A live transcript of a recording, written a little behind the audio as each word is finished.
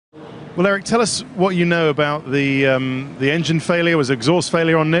Well, Eric, tell us what you know about the engine failure. Was it exhaust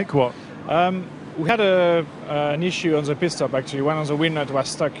failure on Nick? What? We had an issue on the pit stop actually. One of the wheel nut was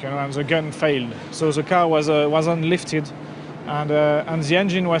stuck, and the gun failed. So the car wasn't lifted, and the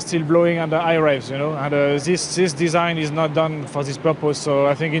engine was still blowing under high revs, And this design is not done for this purpose. So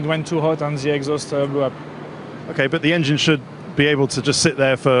I think it went too hot and the exhaust blew up. Okay, but the engine should be able to just sit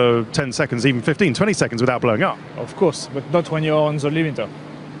there for 10 seconds, even 15, 20 seconds without blowing up. Of course, but not when you're on the limiter.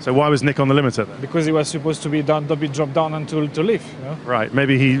 So why was Nick on the limiter then? Because he was supposed to be dropped down until to lift. Right,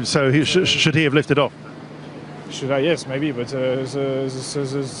 maybe should he have lifted off? Should I? Yes, maybe. But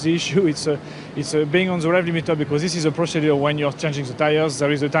the issue it's being on the rev limiter, because this is a procedure when you're changing the tires.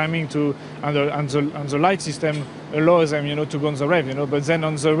 There is a timing and the light system allows them, to go on the rev, But then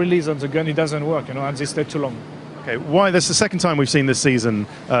on the release on the gun, it doesn't work, and they stay too long. Okay, why? This is the second time we've seen this season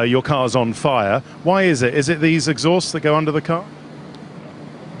your car's on fire. Why is it? Is it these exhausts that go under the car?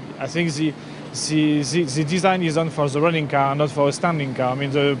 I think the design is done for the running car, not for a standing car. I mean,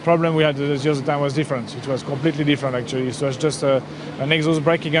 the problem we had the other time was different. It was completely different, actually. It was just an exhaust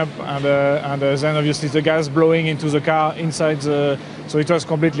breaking up, and then obviously the gas blowing into the car inside. So it was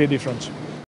completely different.